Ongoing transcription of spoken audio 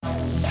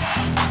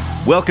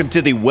Welcome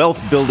to the Wealth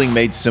Building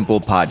Made Simple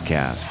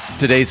podcast.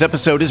 Today's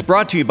episode is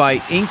brought to you by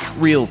Inc.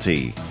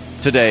 Realty.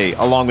 Today,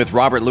 along with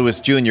Robert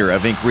Lewis Jr.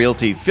 of Inc.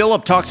 Realty,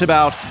 Philip talks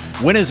about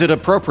when is it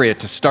appropriate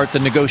to start the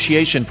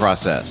negotiation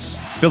process.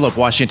 Philip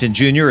Washington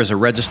Jr. is a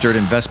registered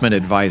investment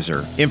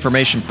advisor.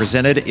 Information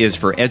presented is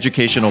for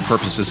educational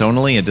purposes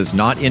only and does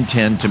not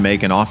intend to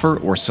make an offer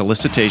or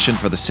solicitation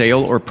for the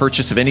sale or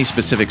purchase of any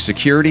specific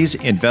securities,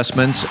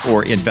 investments,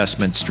 or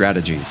investment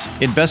strategies.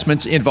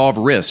 Investments involve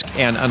risk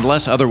and,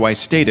 unless otherwise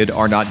stated,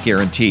 are not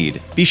guaranteed.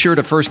 Be sure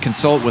to first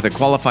consult with a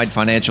qualified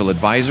financial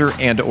advisor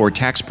and/or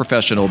tax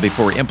professional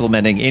before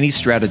implementing any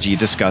strategy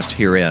discussed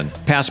herein.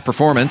 Past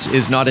performance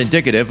is not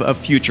indicative of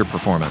future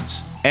performance.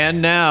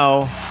 And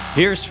now,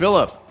 here's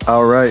Philip.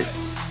 All right.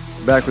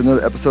 Back with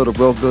another episode of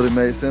Wealth Building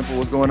Made Simple.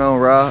 What's going on,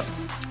 Rob?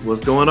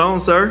 What's going on,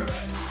 sir?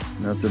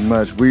 Nothing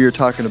much. We are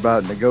talking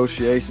about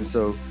negotiation.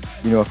 So,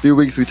 a few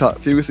weeks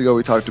ago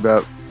we talked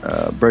about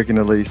breaking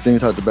the lease. Then we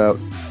talked about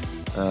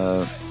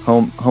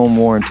home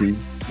warranty,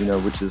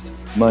 which is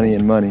money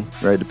and money,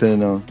 right?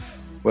 Depending on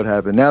what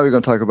happened. Now we're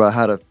going to talk about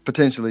how to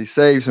potentially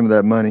save some of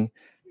that money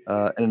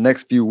in the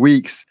next few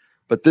weeks.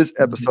 But this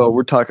episode,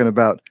 we're talking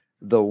about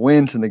the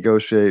when to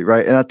negotiate,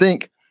 right? And I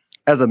think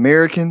as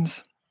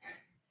Americans,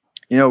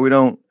 we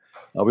don't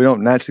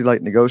naturally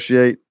like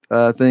negotiate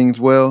things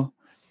well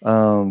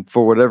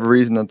for whatever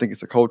reason. I think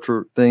it's a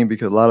cultural thing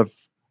because a lot of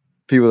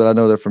people that I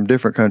know that are from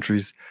different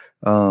countries,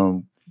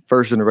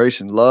 first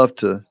generation, love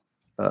to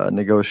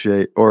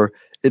negotiate, or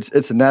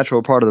it's a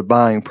natural part of the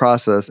buying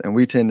process, and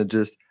we tend to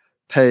just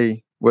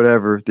pay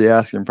whatever the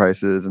asking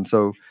price is. And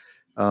so,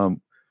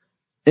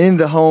 in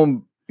the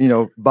home,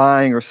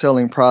 buying or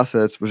selling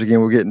process, which again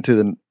we'll get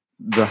into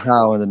the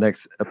how in the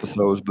next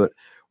episodes, but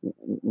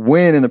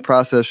when in the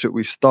process should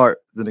we start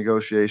the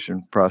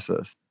negotiation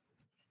process?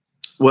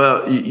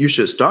 Well, you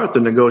should start the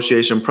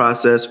negotiation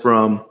process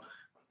from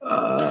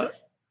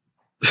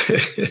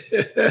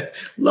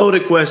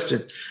loaded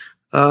question.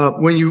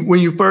 When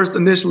you first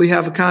initially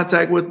have a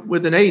contact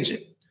with an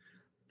agent.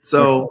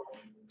 So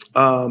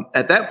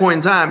at that point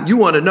in time, you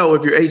want to know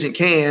if your agent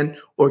can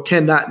or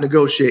cannot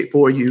negotiate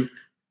for you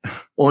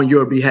on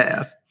your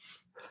behalf.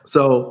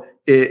 So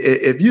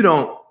if you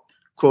don't,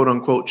 quote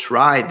unquote,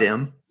 try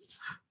them,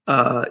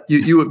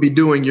 you would be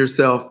doing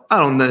yourself,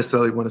 I don't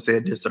necessarily want to say a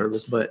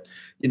disservice, but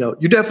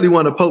you definitely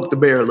want to poke the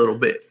bear a little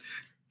bit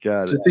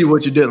to see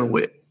what you're dealing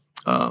with.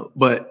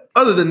 But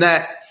other than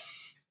that,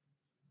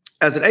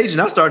 as an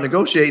agent, I started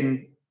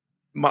negotiating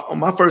on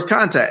my first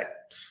contact.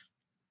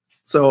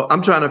 So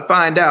I'm trying to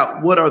find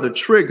out what are the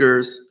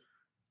triggers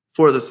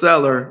for the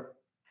seller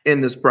in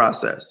this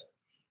process.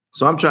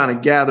 So I'm trying to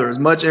gather as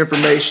much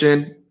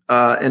information,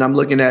 and I'm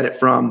looking at it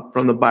from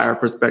the buyer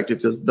perspective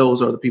because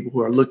those are the people who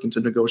are looking to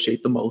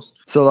negotiate the most.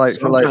 So I'm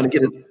trying to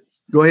get it.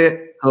 Go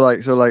ahead.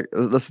 Let's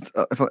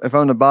if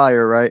I'm the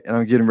buyer, right, and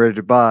I'm getting ready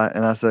to buy,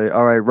 and I say,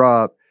 all right,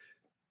 Rob,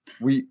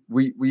 we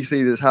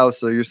see this house.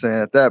 So you're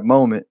saying at that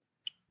moment,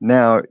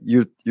 now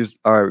you're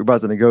all right. We're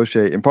about to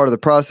negotiate, and part of the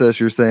process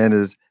you're saying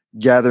is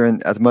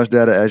gathering as much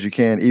data as you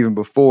can, even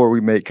before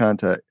we make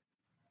contact.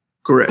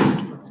 Correct.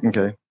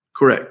 Okay.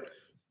 Correct.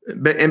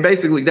 And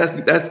basically,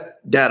 that's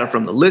data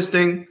from the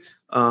listing.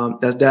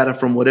 That's data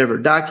from whatever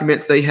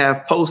documents they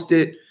have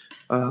posted,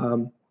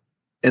 and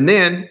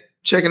then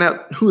checking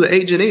out who the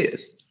agent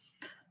is.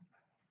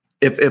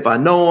 If I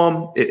know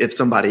them, if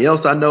somebody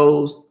else I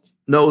knows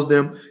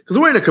them, because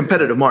we're in a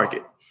competitive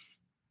market,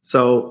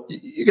 so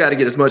you got to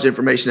get as much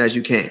information as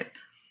you can.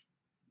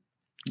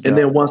 And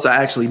then once I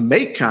actually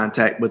make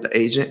contact with the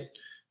agent,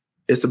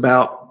 it's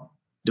about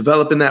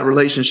developing that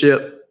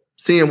relationship,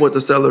 seeing what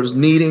the seller's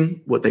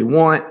needing, what they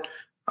want,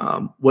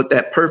 what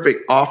that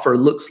perfect offer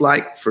looks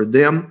like for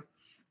them,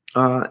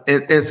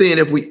 and seeing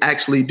if we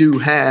actually do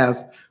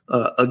have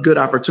a good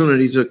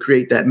opportunity to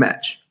create that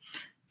match.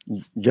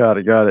 Got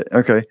it.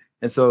 Okay.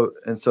 And so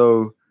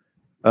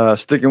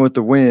sticking with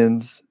the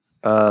wins.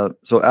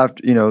 So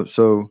after,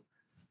 so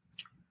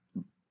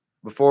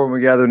before we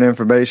gather the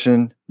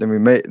information, then we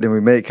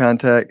make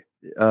contact.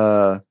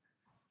 Again,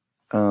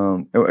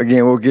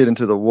 we'll get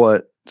into the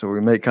what. So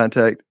we make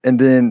contact, and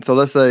then so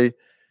let's say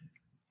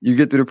you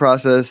get through the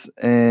process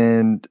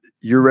and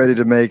you're ready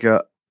to make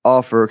an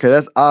offer. Okay,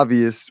 that's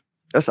obvious.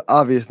 That's an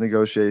obvious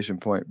negotiation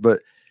point.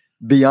 But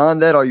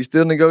beyond that, are you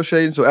still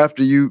negotiating? So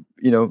after you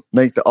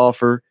make the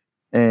offer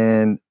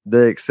and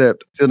they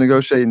accept, still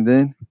negotiating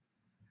then?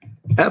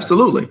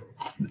 Absolutely.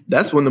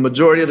 That's when the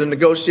majority of the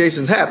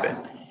negotiations happen.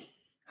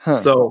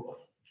 So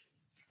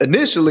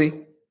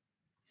initially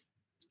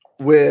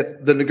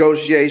with the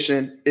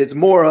negotiation, it's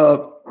more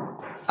of,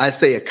 I'd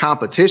say, a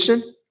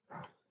competition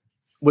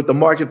with the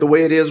market the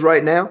way it is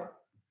right now.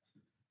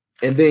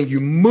 And then you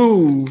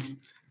move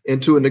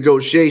into a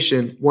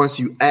negotiation once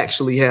you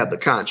actually have the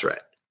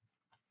contract.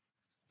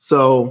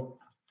 So,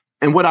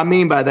 and what I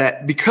mean by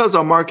that, because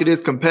our market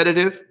is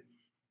competitive,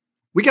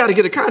 we got to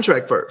get a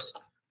contract first.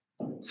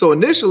 So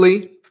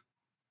initially,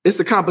 it's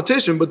a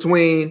competition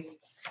between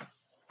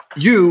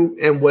you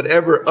and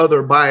whatever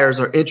other buyers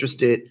are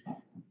interested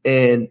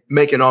in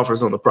making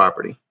offers on the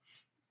property.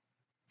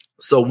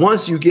 So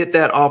once you get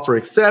that offer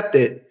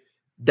accepted,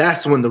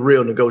 that's when the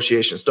real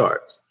negotiation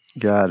starts.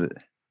 Got it.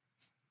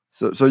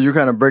 So you're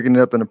kind of breaking it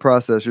up in the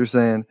process. You're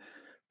saying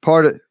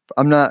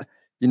I'm not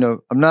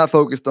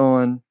focused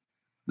on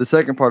the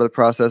second part of the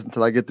process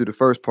until I get through the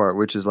first part,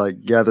 which is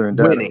like gathering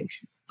data. Winning.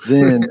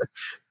 Then,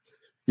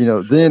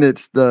 then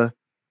it's the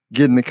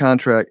getting the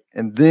contract,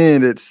 and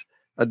then it's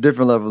a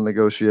different level of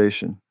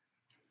negotiation.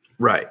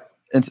 Right.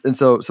 And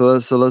so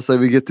let's say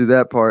we get through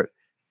that part.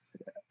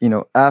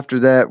 After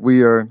that,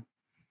 we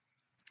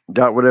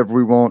got whatever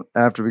we want.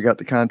 After we got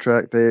the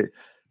contract, they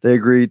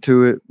agreed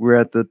to it. We're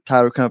at the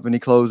title company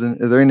closing.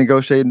 Is there any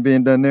negotiating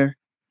being done there?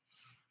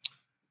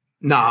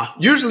 Nah.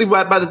 Usually,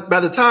 by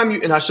the time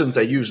and I shouldn't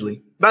say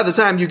usually, by the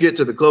time you get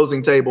to the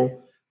closing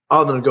table,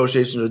 all the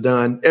negotiations are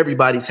done.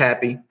 Everybody's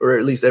happy, or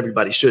at least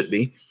everybody should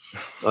be.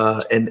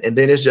 And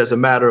then it's just a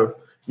matter of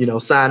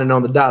signing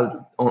on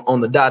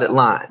the dotted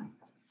line.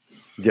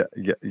 Yeah,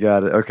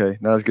 got it. Okay,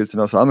 now that's good to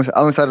know. So I'm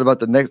excited about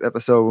the next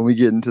episode when we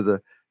get into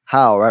the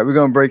how. Right, we're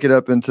gonna break it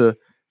up into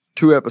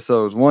 2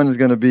 episodes. One is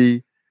gonna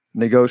be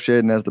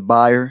negotiating as the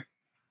buyer.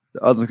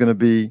 The other is gonna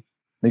be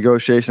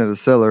negotiation as the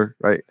seller.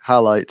 Right,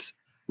 highlights.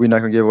 We're not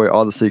gonna give away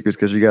all the secrets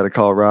because you got to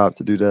call Rob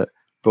to do that.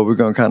 But we're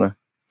gonna kind of,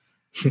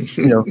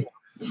 share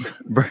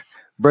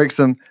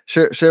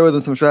with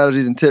them some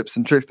strategies and tips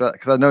and tricks,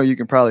 because I know you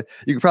can probably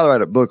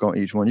write a book on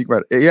each one. You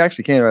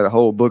actually can write a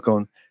whole book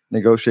on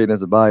negotiating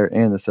as a buyer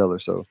and the seller.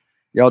 So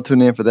y'all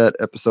tune in for that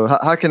episode.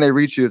 How can they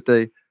reach you if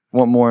they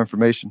want more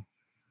information?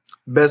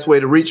 Best way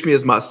to reach me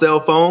is my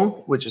cell phone,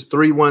 which is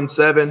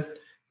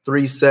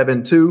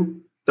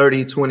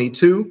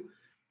 317-372-3022.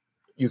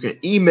 You can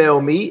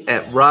email me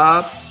at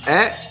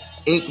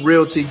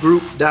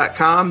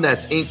rob@inkrealtygroup.com.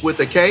 That's Ink with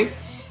a K.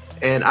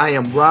 And I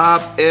am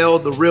Rob L,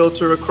 the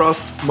Realtor, across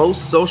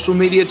most social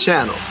media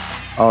channels.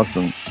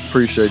 Awesome.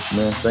 Appreciate you,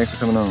 man. Thanks for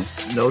coming on.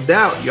 No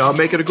doubt. Y'all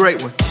make it a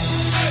great one.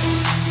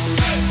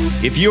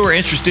 If you are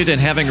interested in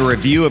having a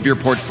review of your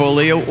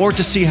portfolio or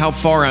to see how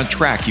far on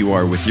track you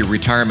are with your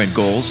retirement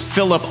goals,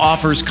 Philip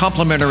offers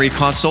complimentary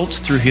consults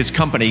through his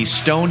company,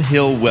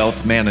 Stonehill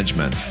Wealth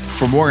Management.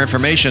 For more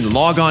information,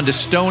 log on to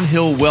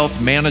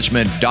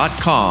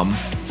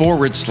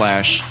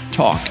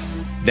stonehillwealthmanagement.com/talk.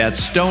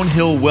 That's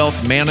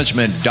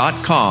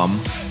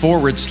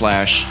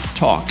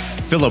stonehillwealthmanagement.com/talk.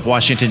 Philip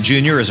Washington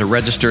Jr. is a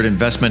registered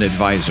investment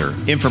advisor.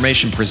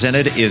 Information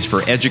presented is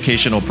for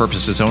educational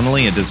purposes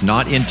only and does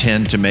not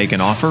intend to make an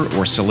offer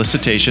or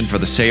solicitation for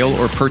the sale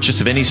or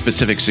purchase of any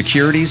specific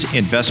securities,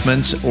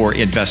 investments, or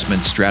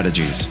investment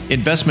strategies.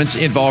 Investments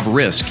involve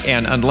risk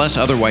and, unless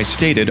otherwise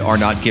stated, are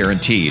not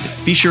guaranteed.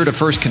 Be sure to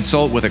first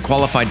consult with a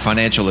qualified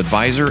financial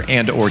advisor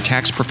and/or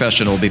tax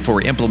professional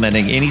before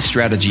implementing any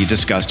strategy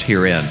discussed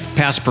herein.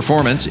 Past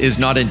performance is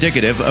not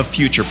indicative of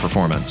future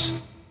performance.